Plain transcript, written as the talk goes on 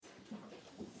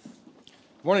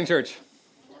Good morning, church.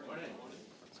 Good morning.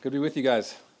 It's good to be with you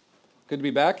guys. Good to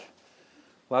be back.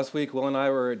 Last week, Will and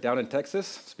I were down in Texas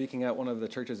speaking at one of the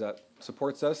churches that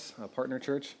supports us, a partner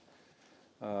church.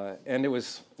 And it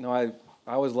was, I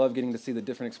always love getting to see the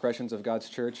different expressions of God's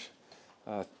church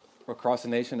across the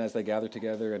nation as they gather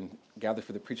together and gather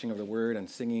for the preaching of the word and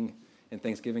singing in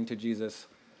thanksgiving to Jesus.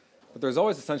 But there's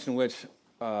always a sense in which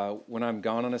when I'm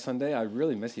gone on a Sunday, I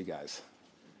really miss you guys.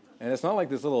 And it's not like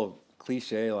this little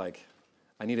cliche, like,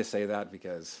 I need to say that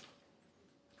because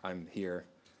I'm here.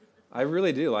 I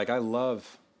really do. I love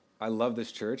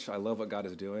this church. I love what God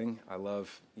is doing. I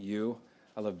love you.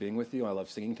 I love being with you. I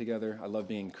love singing together. I love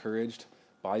being encouraged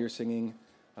by your singing,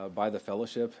 by the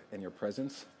fellowship and your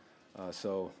presence.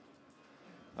 So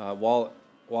while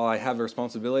I have a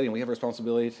responsibility, and we have a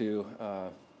responsibility to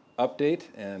update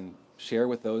and share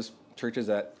with those churches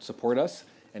that support us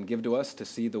and give to us to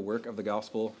see the work of the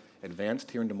gospel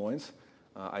advanced here in Des Moines,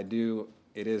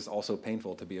 it is also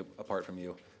painful to be apart from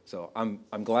you. So I'm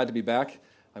glad to be back.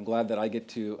 I'm glad that I get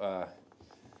to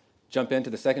jump into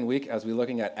the second week as we're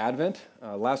looking at Advent.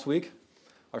 Last week,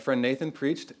 our friend Nathan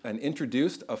preached and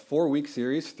introduced a 4-week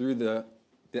series through the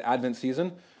Advent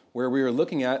season where we were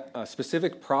looking at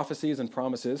specific prophecies and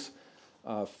promises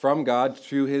from God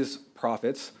through his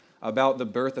prophets about the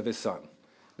birth of his son.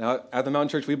 Now, at the Mountain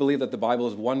Church, we believe that the Bible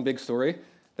is one big story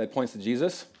that points to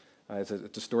Jesus. It's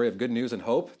a story of good news and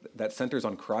hope that centers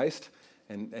on Christ,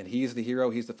 and he's the hero,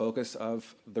 he's the focus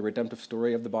of the redemptive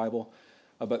story of the Bible.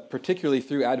 But particularly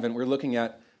through Advent, we're looking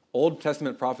at Old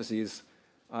Testament prophecies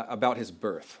about his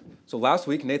birth. So last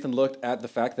week, Nathan looked at the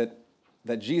fact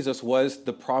that Jesus was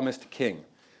the promised king.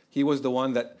 He was the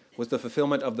one that was the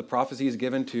fulfillment of the prophecies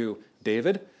given to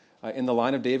David. In the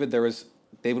line of David,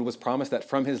 David was promised that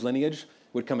from his lineage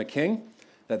would come a king,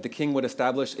 that the king would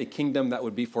establish a kingdom that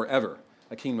would be forever,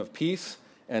 a kingdom of peace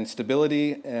and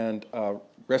stability and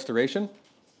restoration.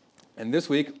 And this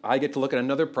week, I get to look at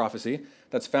another prophecy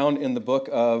that's found in the book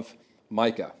of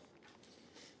Micah.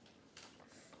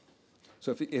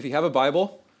 So if you have a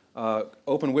Bible,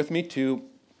 open with me to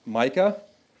Micah.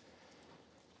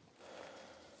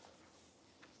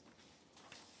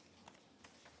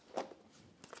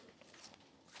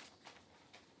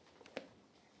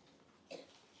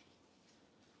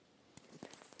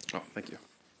 Oh, thank you.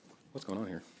 What's going on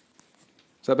here?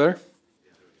 Is that better?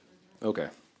 Okay.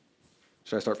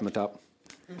 Should I start from the top?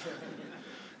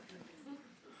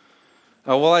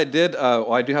 I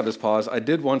do have this pause. I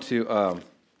did want to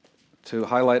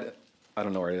highlight, I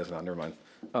don't know where it is now, never mind.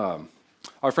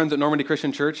 Our friends at Normandy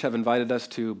Christian Church have invited us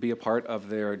to be a part of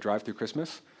their drive-through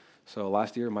Christmas. So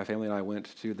last year, my family and I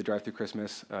went to the drive-through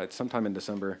Christmas. It's sometime in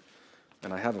December,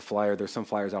 and I have a flyer. There's some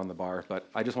flyers out on the bar, but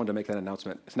I just wanted to make that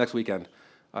announcement. It's next weekend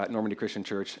at Normandy Christian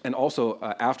Church. And also,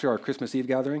 after our Christmas Eve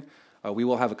gathering, we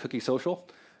will have a cookie social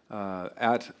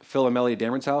at Phil and Melly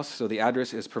Dameron's house. So the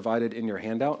address is provided in your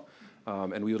handout.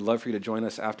 And we would love for you to join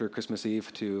us after Christmas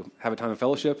Eve to have a time of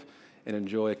fellowship and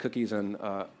enjoy cookies and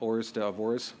oars to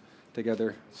avors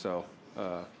together. So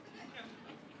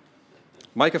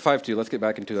Micah 5:2, let's get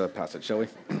back into the passage, shall we?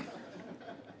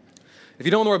 If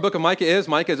you don't know where the book of Micah is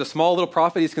a small little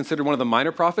prophet. He's considered one of the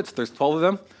minor prophets. There's 12 of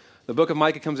them. The book of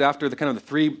Micah comes after the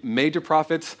three major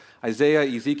prophets, Isaiah,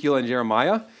 Ezekiel, and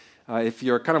Jeremiah. If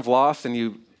you're kind of lost and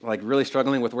you really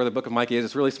struggling with where the book of Micah is,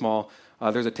 it's really small.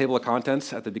 There's a table of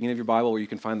contents at the beginning of your Bible where you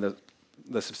can find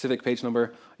the specific page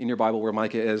number in your Bible where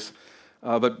Micah is.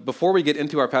 But before we get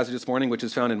into our passage this morning, which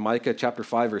is found in Micah chapter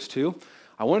 5, verse 2,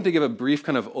 I wanted to give a brief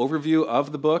kind of overview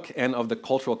of the book and of the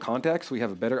cultural context. We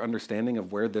have a better understanding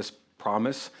of where this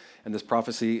promise and this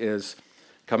prophecy is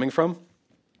coming from.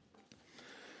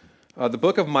 The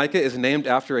book of Micah is named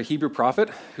after a Hebrew prophet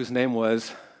whose name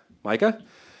was Micah.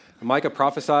 Micah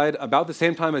prophesied about the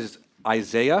same time as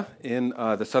Isaiah in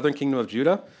the southern kingdom of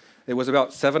Judah. It was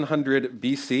about 700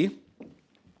 BC.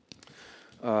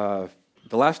 The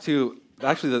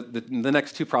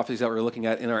next two prophecies that we're looking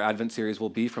at in our Advent series will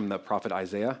be from the prophet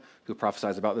Isaiah, who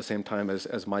prophesies about the same time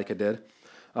as Micah did.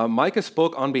 Micah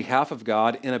spoke on behalf of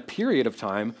God in a period of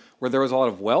time where there was a lot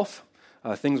of wealth.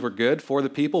 Things were good for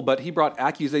the people, but he brought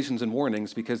accusations and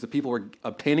warnings because the people were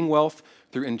obtaining wealth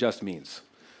through unjust means.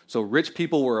 So rich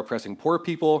people were oppressing poor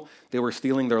people. They were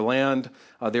stealing their land.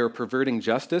 They were perverting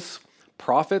justice.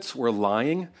 Prophets were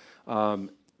lying,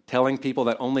 telling people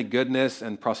that only goodness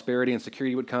and prosperity and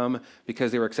security would come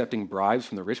because they were accepting bribes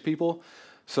from the rich people.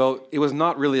 So it was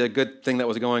not really a good thing that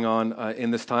was going on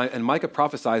in this time. And Micah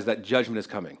prophesies that judgment is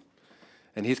coming.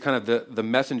 And he's kind of the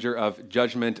messenger of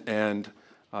judgment, and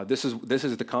this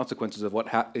is the consequences of what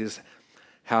is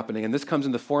happening. And this comes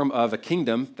in the form of a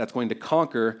kingdom that's going to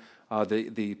conquer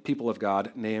the people of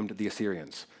God named the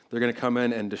Assyrians. They're going to come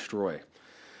in and destroy.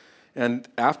 And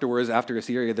afterwards, after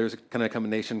Assyria, there's going to come a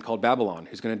nation called Babylon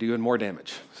who's going to do even more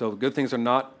damage. So good things are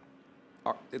not,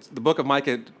 the book of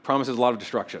Micah promises a lot of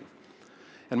destruction.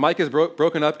 And Micah is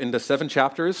broken up into 7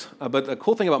 chapters, but the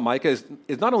cool thing about Micah is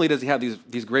not only does he have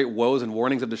these great woes and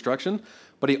warnings of destruction,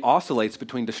 but he oscillates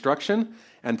between destruction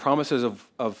and promises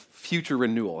of future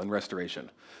renewal and restoration.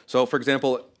 So, for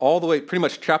example, all the way, pretty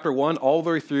much chapter 1, all the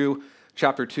way through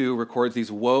chapter 2 records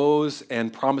these woes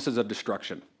and promises of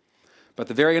destruction. But at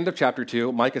the very end of chapter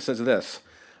 2, Micah says this,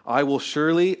 "I will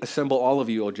surely assemble all of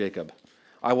you, O Jacob.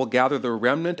 I will gather the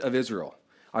remnant of Israel.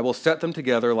 I will set them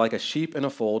together like a sheep in a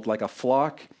fold, like a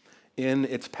flock in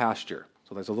its pasture."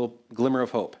 So there's a little glimmer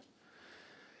of hope.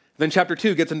 Then chapter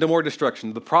 2 gets into more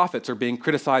destruction. The prophets are being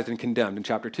criticized and condemned in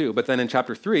chapter 2. But then in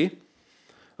chapter 3,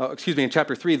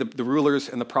 the rulers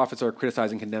and the prophets are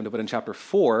criticized and condemned. But in chapter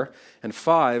 4 and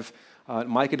 5,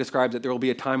 Micah describes that there will be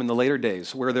a time in the later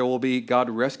days where there will be God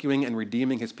rescuing and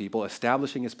redeeming his people,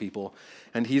 establishing his people,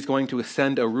 and he's going to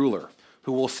ascend a ruler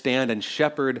who will stand and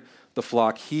shepherd the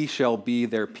flock. He shall be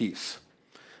their peace.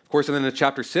 Of course, and then in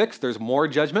chapter 6, there's more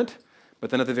judgment, but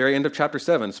then at the very end of chapter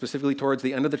 7, specifically towards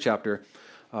the end of the chapter,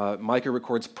 Micah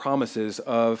records promises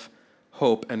of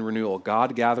hope and renewal.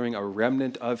 God gathering a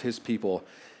remnant of his people,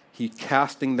 he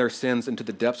casting their sins into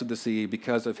the depths of the sea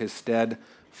because of his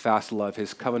steadfast love,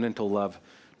 his covenantal love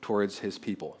towards his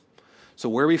people. So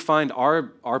where we find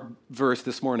our verse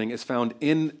this morning is found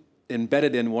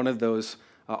embedded in one of those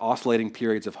oscillating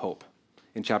periods of hope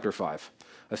in chapter 5,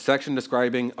 a section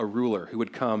describing a ruler who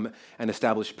would come and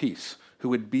establish peace, who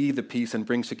would be the peace and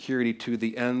bring security to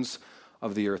the ends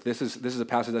of the earth. This is a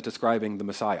passage that's describing the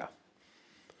Messiah.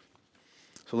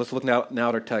 So let's look now at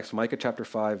our text, Micah chapter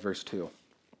 5, verse 2.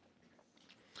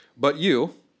 "But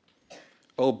you,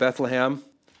 O Bethlehem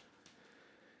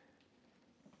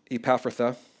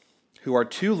Ephrathah, who are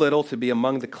too little to be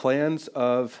among the clans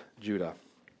of Judah,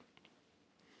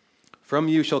 from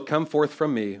you shall come forth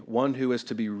from me one who is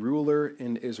to be ruler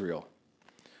in Israel,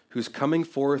 whose coming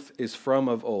forth is from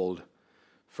of old,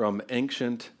 from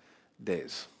ancient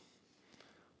days."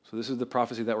 So this is the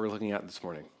prophecy that we're looking at this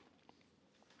morning.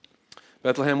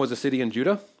 Bethlehem was a city in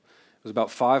Judah. It was about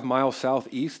 5 miles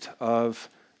southwest of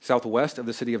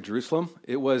the city of Jerusalem.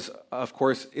 It was, of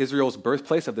course, Israel's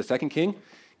birthplace of the second king,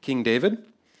 King David.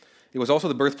 It was also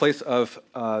the birthplace of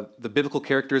the biblical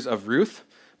characters of Ruth,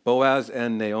 Boaz,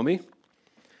 and Naomi.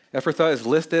 Ephrathah is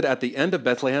listed at the end of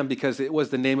Bethlehem because it was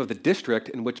the name of the district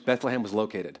in which Bethlehem was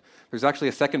located. There's actually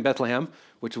a second Bethlehem,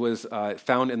 which was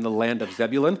found in the land of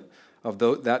Zebulun, of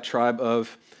that tribe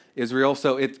of Israel.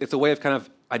 So it's a way of kind of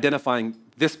identifying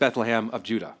this Bethlehem of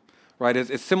Judah, right?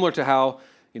 It's similar to how,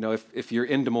 if you're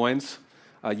in Des Moines,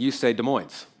 you say Des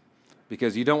Moines,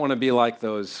 because you don't want to be like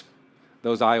those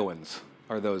Iowans,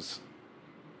 or those,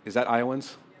 is that Iowans?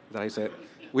 Is that how you say it?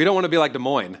 We don't want to be like Des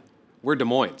Moines. We're Des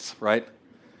Moines, right?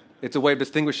 It's a way of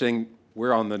distinguishing,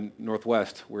 we're on the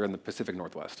Northwest, we're in the Pacific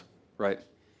Northwest, right?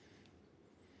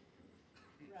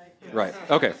 Right,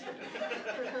 okay.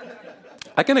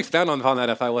 I can expound on that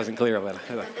if I wasn't clear about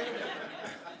it.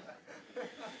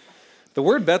 The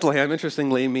word Bethlehem,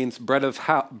 interestingly, means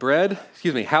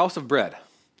house of bread,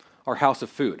 or house of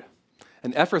food.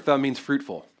 And Ephrathah means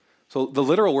fruitful. So the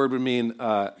literal word would mean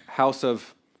house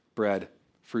of bread,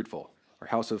 fruitful, or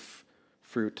house of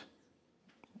fruit.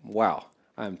 Wow,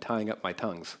 I'm tying up my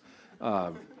tongues.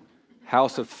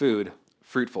 House of food,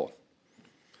 fruitful.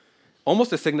 Almost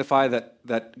to signify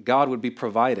that God would be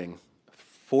providing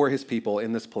for his people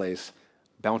in this place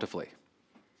bountifully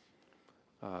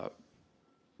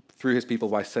through his people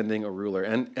by sending a ruler.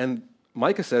 And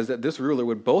Micah says that this ruler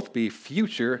would both be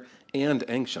future and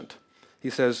ancient. He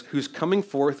says, whose coming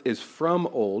forth is from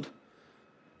old,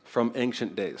 from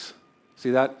ancient days.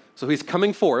 See that? So he's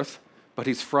coming forth, but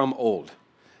he's from old.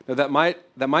 Now that might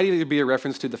either be a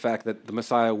reference to the fact that the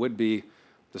Messiah would be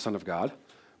the Son of God,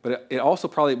 but it also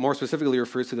probably more specifically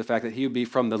refers to the fact that he would be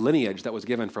from the lineage that was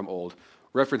given from old,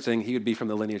 referencing he would be from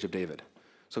the lineage of David.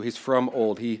 So he's from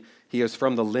old. He is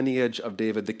from the lineage of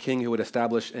David, the king who would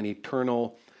establish an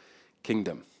eternal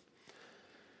kingdom.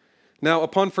 Now,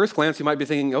 upon first glance, you might be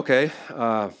thinking, okay,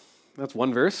 that's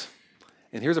one verse.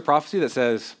 And here's a prophecy that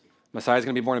says Messiah is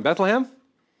going to be born in Bethlehem.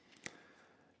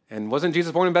 And wasn't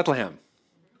Jesus born in Bethlehem?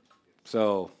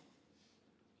 So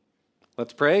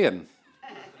let's pray, and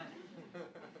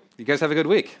you guys have a good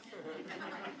week.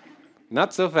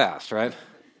 Not so fast, right?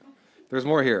 There's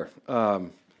more here.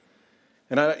 You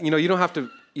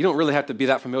don't really have to be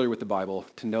that familiar with the Bible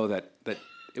to know that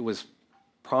it was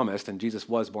promised and Jesus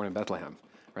was born in Bethlehem.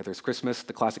 Right? There's Christmas,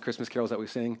 the classic Christmas carols that we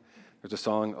sing. There's a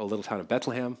song, "O Little Town of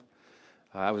Bethlehem."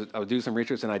 I was doing some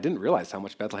research, and I didn't realize how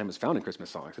much Bethlehem is found in Christmas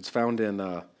songs. It's found in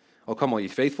O Come All Ye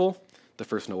Faithful, The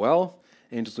First Noel,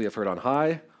 Angels We Have Heard on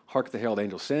High, Hark the Herald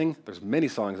Angels Sing. There's many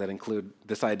songs that include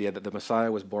this idea that the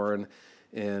Messiah was born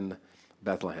in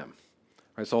Bethlehem.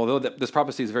 Right, so although this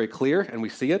prophecy is very clear, and we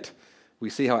see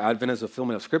how Advent is a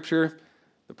fulfillment of Scripture.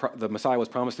 The Messiah was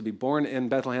promised to be born in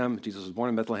Bethlehem. Jesus was born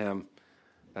in Bethlehem.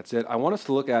 That's it. I want us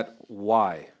to look at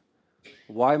why.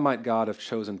 Why might God have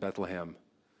chosen Bethlehem?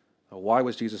 Why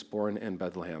was Jesus born in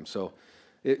Bethlehem? So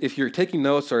if you're taking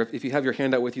notes, or if you have your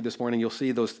handout with you this morning, you'll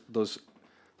see those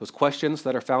questions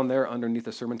that are found there underneath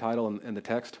the sermon title and the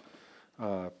text.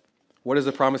 What is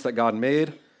the promise that God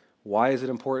made? Why is it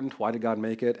important? Why did God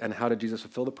make it? And how did Jesus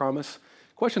fulfill the promise?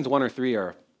 Questions 1 or 3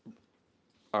 are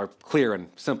clear and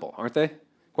simple, aren't they?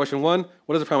 Question 1,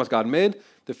 what is the promise God made?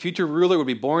 The future ruler would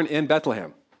be born in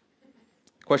Bethlehem.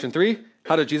 Question 3,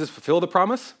 how did Jesus fulfill the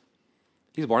promise?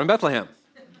 He's born in Bethlehem.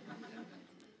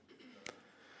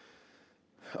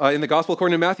 In the Gospel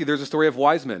according to Matthew, there's a story of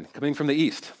wise men coming from the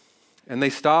east. And they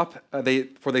stop,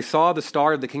 for they saw the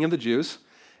star of the King of the Jews,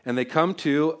 and they come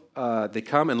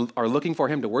and are looking for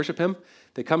him to worship him.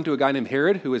 They come to a guy named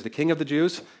Herod, who is the king of the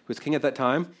Jews, who was king at that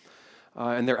time,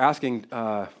 and they're asking,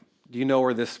 do you know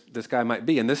where this guy might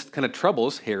be? And this kind of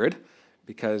troubles Herod,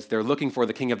 because they're looking for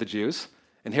the king of the Jews,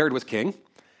 and Herod was king.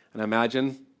 And I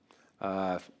imagine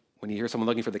when you hear someone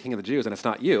looking for the king of the Jews, and it's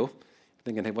not you,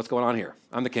 thinking, hey, what's going on here?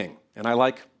 I'm the king, and I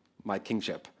like my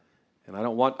kingship, and I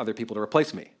don't want other people to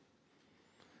replace me.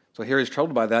 So Herod is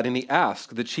troubled by that, and he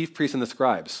asked the chief priests and the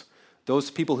scribes, those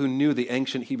people who knew the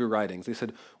ancient Hebrew writings. They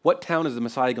said, what town is the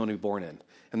Messiah going to be born in?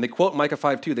 And they quote Micah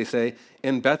 5:2. They say,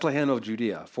 in Bethlehem of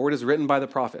Judea, for it is written by the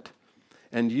prophet,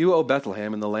 and you, O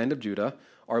Bethlehem, in the land of Judah,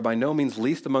 are by no means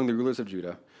least among the rulers of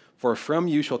Judah, for from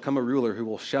you shall come a ruler who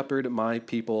will shepherd my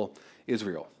people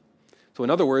Israel. So in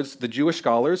other words, the Jewish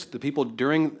scholars, the people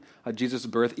during Jesus'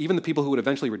 birth, even the people who would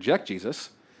eventually reject Jesus,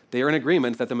 they are in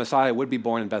agreement that the Messiah would be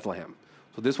born in Bethlehem.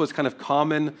 So this was kind of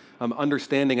common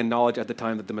understanding and knowledge at the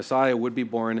time that the Messiah would be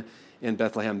born in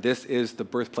Bethlehem. This is the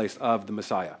birthplace of the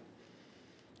Messiah.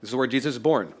 This is where Jesus is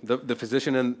born. The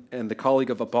physician and the colleague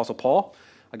of Apostle Paul,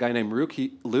 a guy named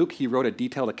Luke, he wrote a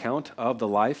detailed account of the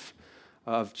life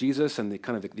of Jesus and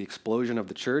the explosion of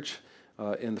the church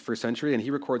in the first century, and he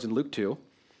records in Luke 2,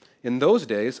 in those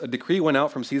days, a decree went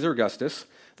out from Caesar Augustus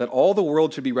that all the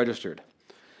world should be registered.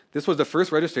 This was the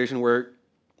first registration where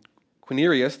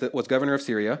Quirinius, that was governor of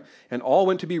Syria, and all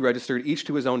went to be registered, each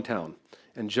to his own town.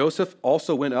 And Joseph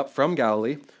also went up from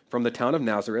Galilee, from the town of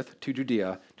Nazareth to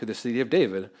Judea, to the city of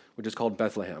David, which is called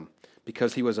Bethlehem,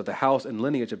 because he was of the house and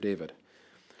lineage of David,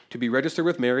 to be registered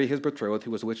with Mary, his betrothed,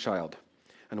 who was with child.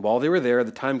 And while they were there,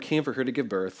 the time came for her to give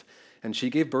birth, and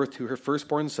she gave birth to her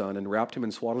firstborn son, and wrapped him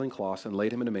in swaddling cloths, and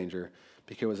laid him in a manger,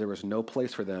 because there was no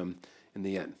place for them in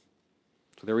the inn.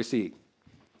 So there we see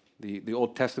the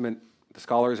Old Testament, the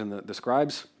scholars and the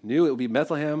scribes knew it would be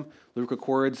Bethlehem. Luke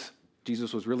records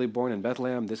Jesus was really born in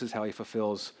Bethlehem. This is how he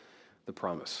fulfills the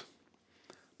promise.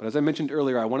 But as I mentioned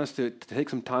earlier, I want us to take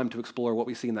some time to explore what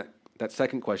we see in that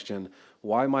second question.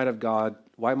 Why might God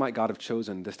have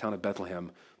chosen this town of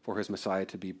Bethlehem for his Messiah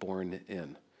to be born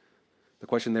in? The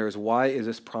question there is, why is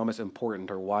this promise important,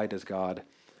 or why does God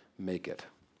make it?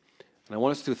 And I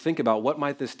want us to think about what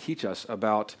might this teach us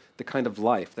about the kind of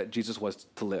life that Jesus was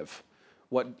to live.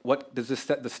 What does this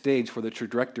set the stage for the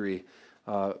trajectory,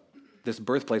 this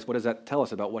birthplace? What does that tell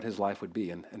us about what his life would be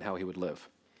and how he would live?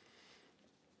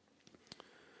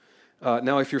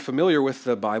 Now, if you're familiar with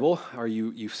the Bible, or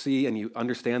you see and you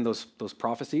understand those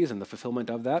prophecies and the fulfillment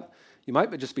of that, you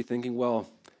might just be thinking, well,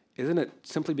 isn't it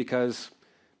simply because,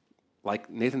 like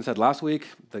Nathan said last week,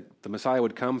 the Messiah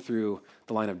would come through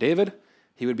the line of David?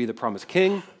 He would be the promised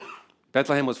king.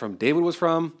 Bethlehem was from David was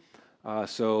from,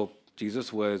 so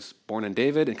Jesus was born in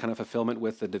David in kind of fulfillment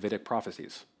with the Davidic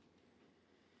prophecies.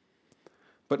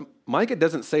 But Micah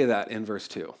doesn't say that in verse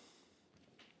 2.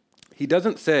 He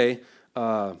doesn't say,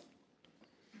 but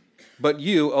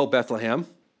you, O Bethlehem,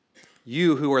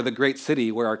 you who are the great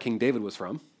city where our King David was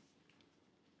from,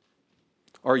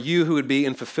 or you who would be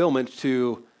in fulfillment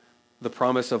to the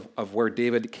promise of where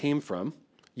David came from,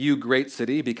 you great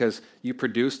city, because you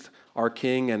produced our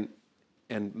king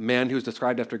and man who is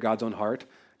described after God's own heart, a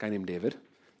guy named David.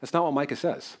 That's not what Micah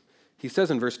says. He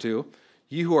says in verse 2,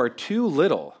 you who are too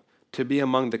little to be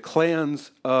among the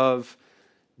clans of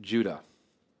Judah.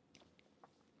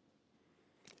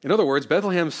 In other words,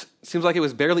 Bethlehem seems like it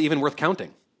was barely even worth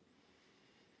counting.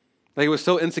 Like it was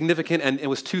so insignificant and it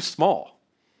was too small.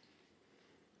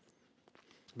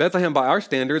 Bethlehem, by our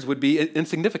standards, would be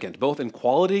insignificant, both in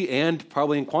quality and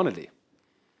probably in quantity.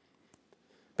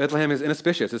 Bethlehem is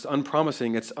inauspicious, it's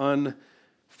unpromising, it's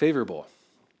favorable.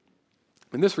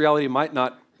 And this reality might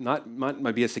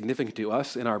be as significant to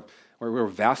us where we're a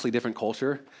vastly different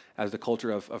culture as the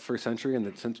culture of first century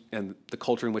and the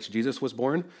culture in which Jesus was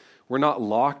born. We're not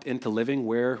locked into living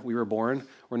where we were born.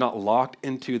 We're not locked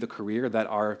into the career that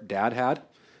our dad had.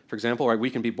 For example, right, we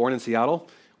can be born in Seattle,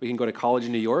 we can go to college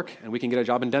in New York, and we can get a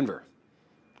job in Denver.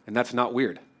 And that's not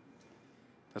weird.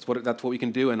 That's what we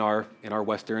can do in our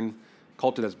Western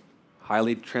culture that's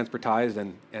highly transportized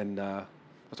and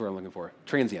what's the word I'm looking for?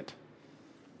 Transient.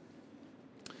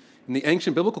 In the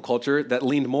ancient biblical culture that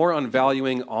leaned more on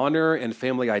valuing honor and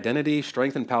family identity,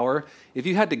 strength and power, if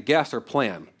you had to guess or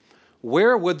plan,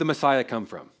 where would the Messiah come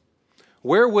from?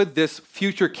 Where would this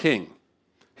future king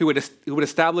who would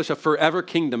establish a forever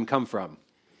kingdom come from?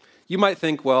 You might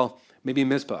think, well, maybe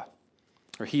Mizpah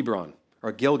or Hebron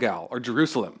or Gilgal or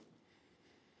Jerusalem.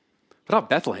 But not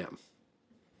Bethlehem.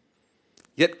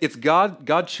 Yet it's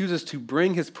God chooses to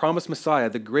bring his promised Messiah,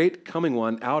 the great coming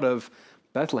one, out of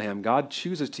Bethlehem. God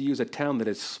chooses to use a town that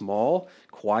is small,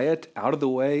 quiet, out of the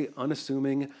way,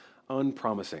 unassuming,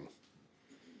 unpromising.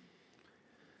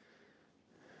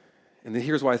 And then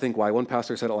here's why one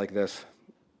pastor said it like this.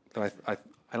 I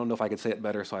don't know if I could say it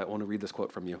better, so I want to read this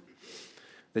quote from you.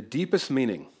 The deepest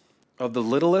meaning of the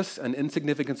littlest and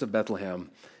insignificance of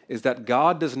Bethlehem is that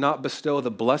God does not bestow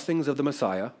the blessings of the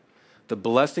Messiah, the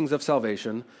blessings of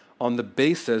salvation, on the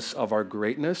basis of our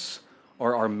greatness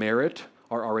or our merit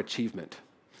or our achievement.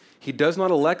 He does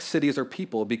not elect cities or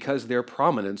people because their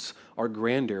prominence or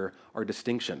grandeur or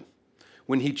distinction.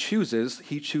 When he chooses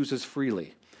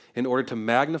freely in order to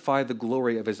magnify the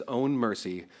glory of his own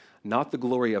mercy, not the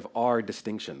glory of our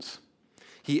distinctions.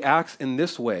 He acts in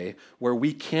this way where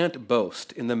we can't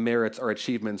boast in the merits or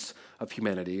achievements of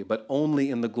humanity, but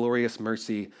only in the glorious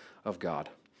mercy of God.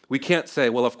 We can't say,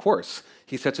 well, of course,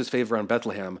 he sets his favor on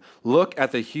Bethlehem. Look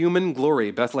at the human glory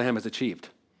Bethlehem has achieved.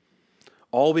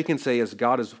 All we can say is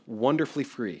God is wonderfully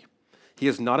free. He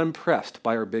is not impressed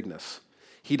by our bigness.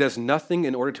 He does nothing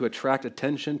in order to attract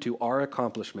attention to our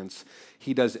accomplishments.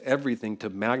 He does everything to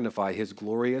magnify his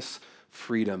glorious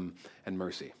freedom and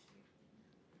mercy.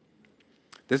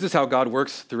 This is how God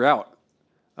works throughout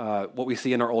what we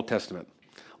see in our Old Testament.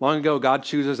 Long ago, God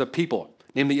chooses a people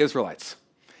named the Israelites.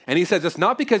 And he says, it's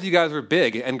not because you guys were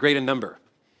big and great in number.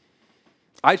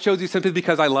 I chose you simply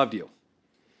because I loved you.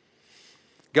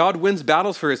 God wins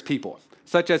battles for his people,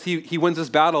 such as he wins this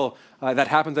battle that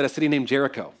happens at a city named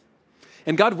Jericho.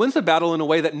 And God wins the battle in a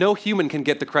way that no human can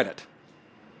get the credit.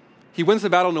 He wins the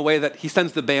battle in a way that he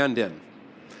sends the band in.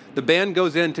 The band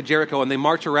goes into Jericho and they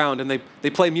march around and they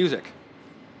play music.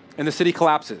 And the city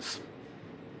collapses.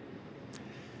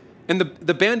 And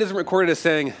the band isn't recorded as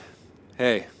saying,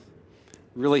 hey,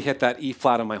 really hit that E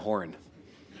flat on my horn.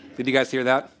 Did you guys hear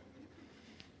that?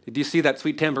 Did you see that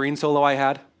sweet tambourine solo I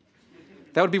had?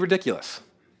 That would be ridiculous.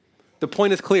 The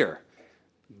point is clear.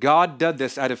 God did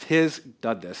this out of his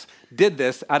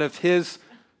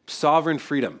sovereign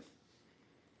freedom.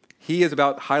 He is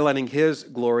about highlighting his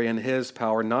glory and his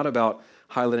power, not about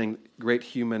highlighting great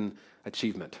human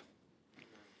achievement.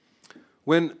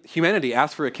 When humanity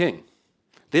asked for a king,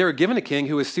 they were given a king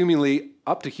who, assumingly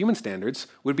up to human standards,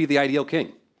 would be the ideal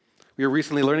king. We were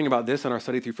recently learning about this in our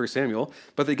study through 1 Samuel,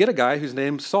 but they get a guy who's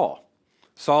named Saul.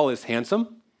 Saul is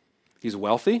handsome, he's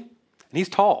wealthy, and he's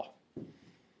tall.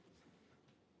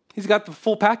 He's got the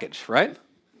full package, right?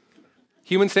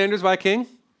 Human standards by a king,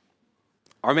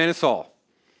 our man is Saul.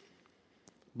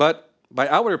 But by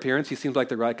outward appearance, he seems like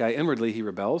the right guy. Inwardly, he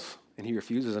rebels, and he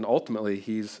refuses, and ultimately,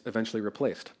 he's eventually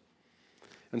replaced.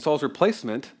 And Saul's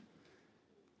replacement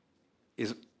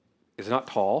is not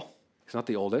tall. He's not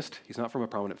the oldest. He's not from a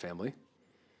prominent family.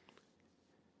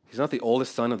 He's not the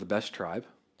oldest son of the best tribe.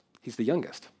 He's the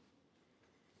youngest.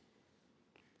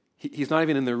 He's not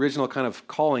even in the original kind of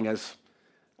calling as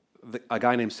a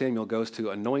guy named Samuel goes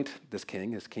to anoint this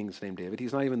king. His king's named David.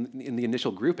 He's not even in the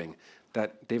initial grouping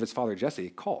that David's father Jesse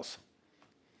calls.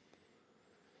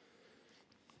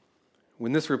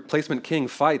 When this replacement king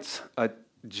fights a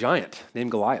giant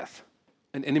named Goliath,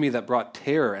 an enemy that brought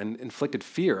terror and inflicted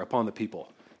fear upon the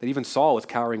people, that even Saul was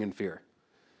cowering in fear,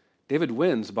 David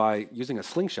wins by using a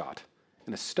slingshot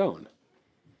and a stone.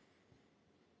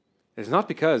 It's not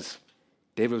because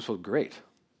David was so great.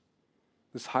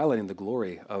 This is highlighting the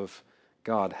glory of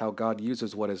God, how God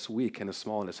uses what is weak and is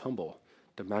small and is humble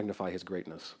to magnify his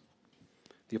greatness.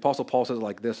 The Apostle Paul says it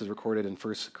like this, is recorded in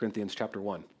 1 Corinthians chapter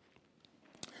 1.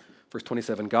 Verse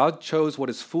 27, God chose what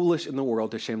is foolish in the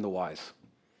world to shame the wise.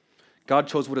 God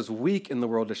chose what is weak in the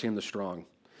world to shame the strong.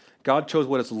 God chose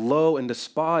what is low and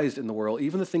despised in the world,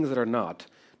 even the things that are not,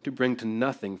 to bring to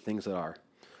nothing things that are,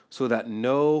 so that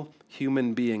no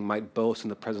human being might boast in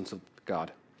the presence of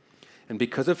God. And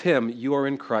because of him, you are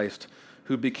in Christ,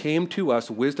 who became to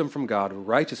us wisdom from God,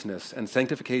 righteousness and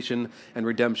sanctification and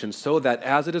redemption, so that,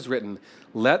 as it is written,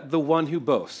 let the one who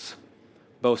boasts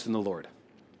boast in the Lord.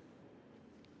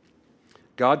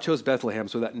 God chose Bethlehem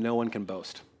so that no one can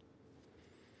boast.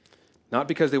 Not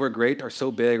because they were great or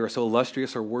so big or so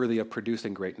illustrious or worthy of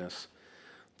producing greatness.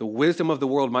 The wisdom of the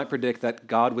world might predict that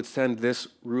God would send this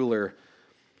ruler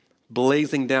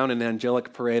blazing down an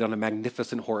angelic parade on a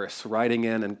magnificent horse, riding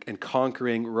in and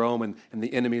conquering Rome and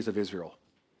the enemies of Israel.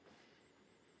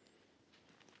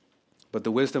 But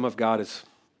the wisdom of God is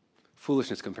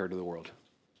foolishness compared to the world.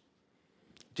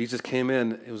 Jesus came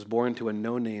in and was born to a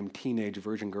no-name teenage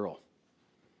virgin girl.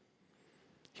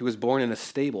 He was born in a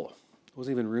stable. There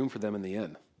wasn't even room for them in the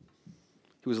inn.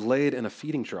 He was laid in a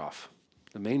feeding trough,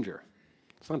 the manger.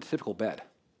 It's not a typical bed.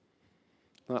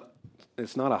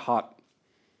 It's not a hot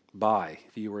buy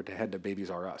if you were to head to Babies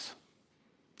R Us.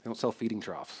 They don't sell feeding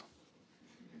troughs.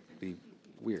 It'd be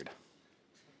weird.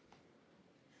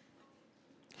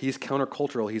 He's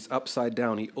countercultural. He's upside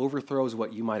down. He overthrows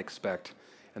what you might expect.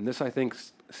 And this, I think,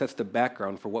 sets the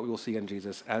background for what we will see in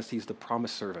Jesus as he's the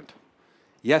promised servant.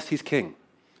 Yes, he's king.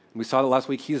 We saw that last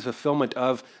week. He's a fulfillment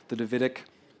of the Davidic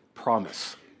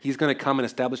promise. He's going to come and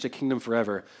establish a kingdom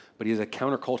forever, but he's a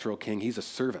countercultural king. He's a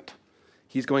servant.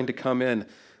 He's going to come in.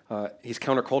 He's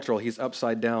countercultural. He's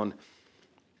upside down.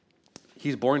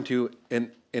 He's born to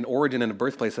an origin and a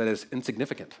birthplace that is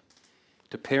insignificant,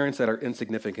 to parents that are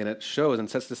insignificant. It shows and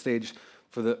sets the stage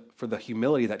for the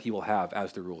humility that he will have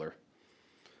as the ruler.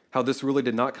 How this ruler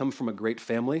did not come from a great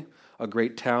family, a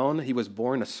great town. He was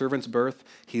born a servant's birth.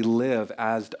 He lived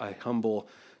as a humble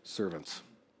servant.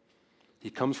 He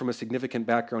comes from a significant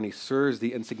background. He serves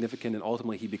the insignificant, and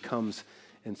ultimately he becomes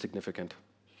insignificant.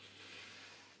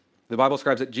 The Bible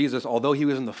describes that Jesus, although he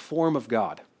was in the form of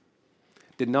God,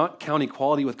 did not count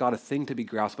equality with God a thing to be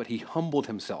grasped, but he humbled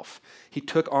himself. He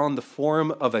took on the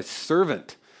form of a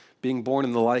servant, being born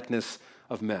in the likeness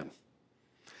of men.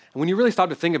 And when you really stop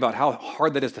to think about how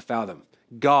hard that is to fathom,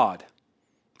 God,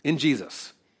 in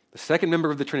Jesus, the second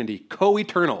member of the Trinity,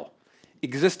 co-eternal,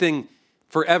 existing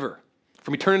forever,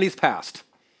 from eternity's past,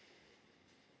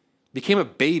 became a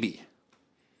baby.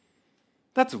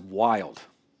 That's wild,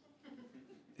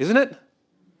 isn't it?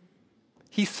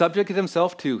 He subjected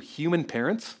himself to human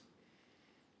parents,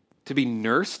 to be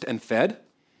nursed and fed,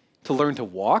 to learn to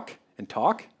walk and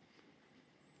talk.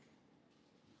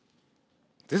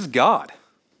 This is God.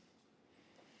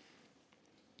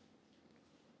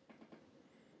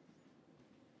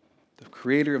 The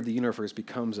creator of the universe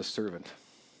becomes a servant.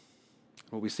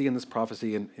 What we see in this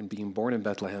prophecy in being born in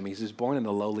Bethlehem, he's just born in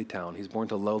a lowly town. He's born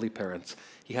to lowly parents.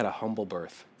 He had a humble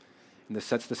birth. And this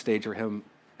sets the stage for him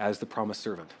as the promised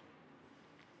servant.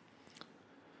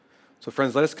 So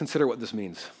friends, let us consider what this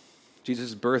means.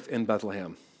 Jesus' birth in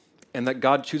Bethlehem. And that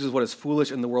God chooses what is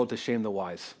foolish in the world to shame the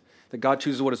wise. That God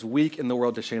chooses what is weak in the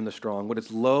world to shame the strong. What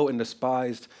is low and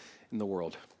despised in the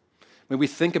world. When we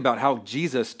think about how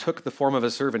Jesus took the form of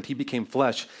a servant, he became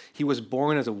flesh. He was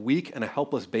born as a weak and a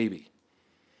helpless baby.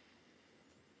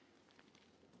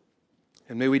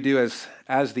 And may we do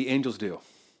as the angels do.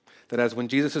 That as when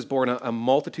Jesus is born, a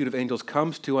multitude of angels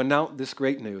comes to announce this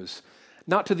great news,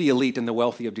 not to the elite and the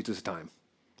wealthy of Jesus' time,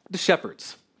 the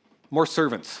shepherds, more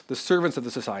servants, the servants of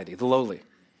the society, the lowly.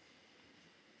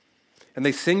 And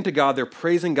they sing to God, they're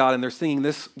praising God, and they're singing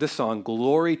this song,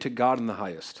 glory to God in the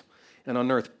highest, and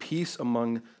on earth peace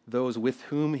among those with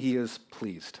whom he is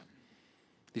pleased.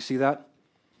 Do you see that?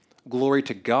 Glory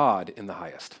to God in the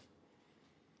highest.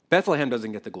 Bethlehem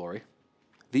doesn't get the glory.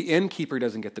 The innkeeper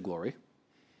doesn't get the glory.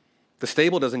 The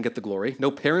stable doesn't get the glory.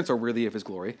 No parents are worthy of his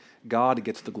glory. God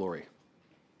gets the glory.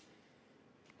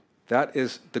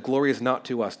 The glory is not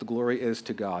to us. The glory is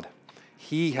to God.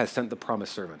 He has sent the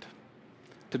promised servant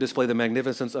to display the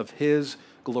magnificence of his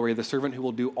glory, the servant who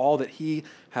will do all that he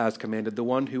has commanded, the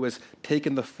one who has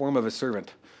taken the form of a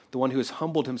servant, the one who has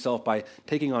humbled himself by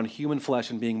taking on human flesh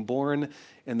and being born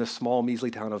in the small, measly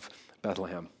town of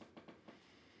Bethlehem.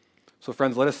 So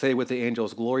friends, let us say with the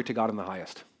angels, glory to God in the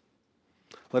highest.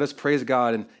 Let us praise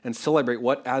God and celebrate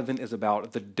what Advent is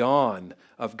about, the dawn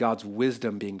of God's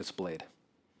wisdom being displayed,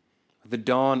 the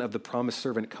dawn of the promised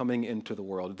servant coming into the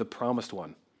world, the promised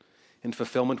one, in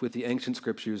fulfillment with the ancient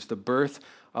scriptures, the birth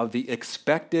of the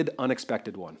expected,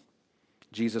 unexpected one,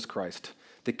 Jesus Christ,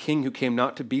 the King who came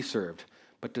not to be served,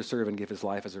 but to serve and give his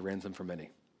life as a ransom for many.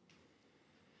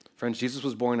 Friends, Jesus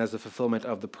was born as the fulfillment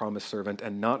of the promised servant,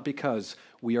 and not because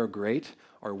we are great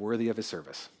or worthy of his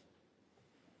service,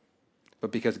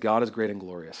 but because God is great and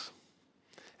glorious.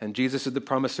 And Jesus is the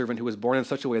promised servant who was born in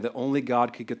such a way that only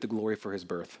God could get the glory for his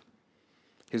birth.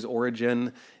 his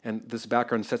origin, and this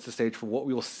background sets the stage for what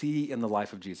we will see in the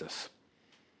life of Jesus.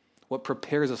 What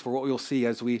prepares us for what we will see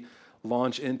as we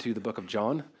launch into the book of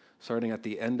John, starting at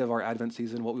the end of our Advent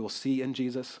season, what we will see in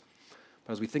Jesus.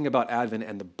 But as we think about Advent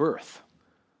and the birth,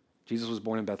 Jesus was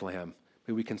born in Bethlehem.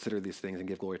 May we consider these things and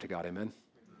give glory to God. Amen.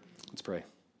 Let's pray.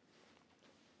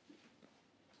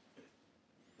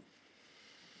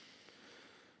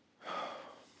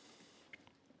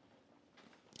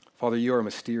 Father, you are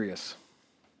mysterious.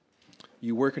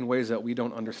 You work in ways that we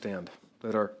don't understand,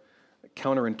 that are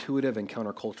counterintuitive and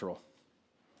countercultural.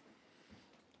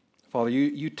 Father,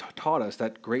 you taught us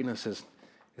that greatness is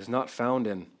not found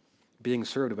in being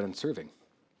served, but in serving.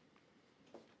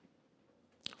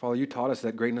 Father, you taught us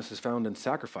that greatness is found in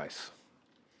sacrifice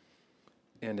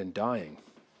and in dying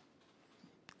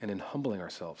and in humbling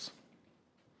ourselves.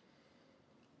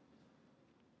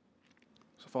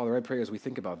 So, Father, I pray as we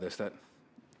think about this that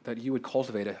you would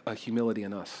cultivate a humility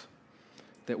in us,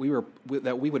 that we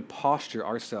would posture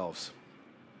ourselves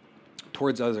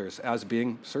towards others as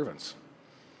being servants,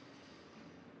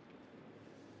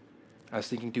 as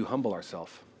seeking to humble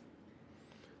ourselves,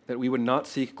 that we would not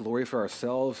seek glory for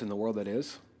ourselves in the world that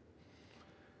is,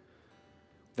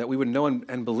 that we would know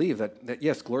and believe that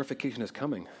yes, glorification is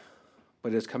coming,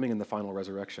 but it is coming in the final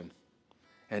resurrection.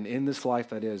 And in this life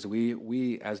that is,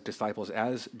 we as disciples,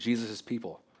 as Jesus'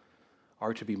 people,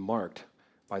 are to be marked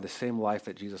by the same life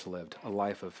that Jesus lived, a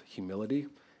life of humility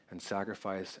and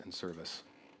sacrifice and service.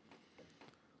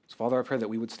 So, Father, I pray that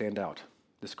we would stand out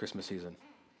this Christmas season,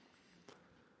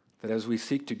 that as we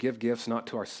seek to give gifts not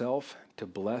to ourselves, to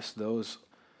bless those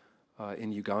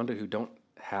in Uganda who don't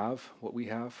have what we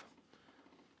have,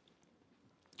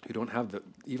 who don't have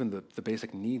even the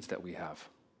basic needs that we have,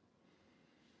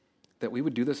 that we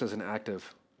would do this as an act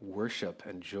of worship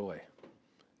and joy,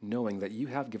 knowing that you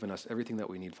have given us everything that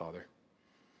we need, Father,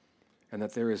 and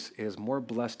that there is more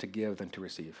blessed to give than to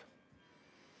receive.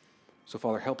 So,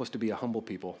 Father, help us to be a humble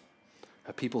people,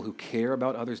 a people who care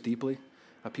about others deeply,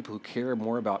 a people who care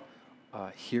more about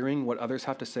hearing what others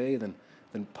have to say than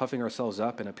puffing ourselves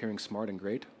up and appearing smart and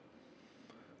great.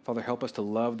 Father, help us to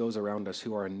love those around us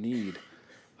who are in need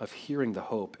of hearing the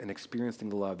hope and experiencing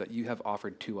the love that you have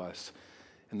offered to us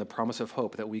and the promise of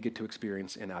hope that we get to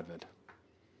experience in Advent.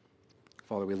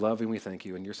 Father, we love and we thank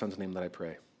you. In your Son's name that I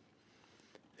pray.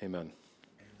 Amen.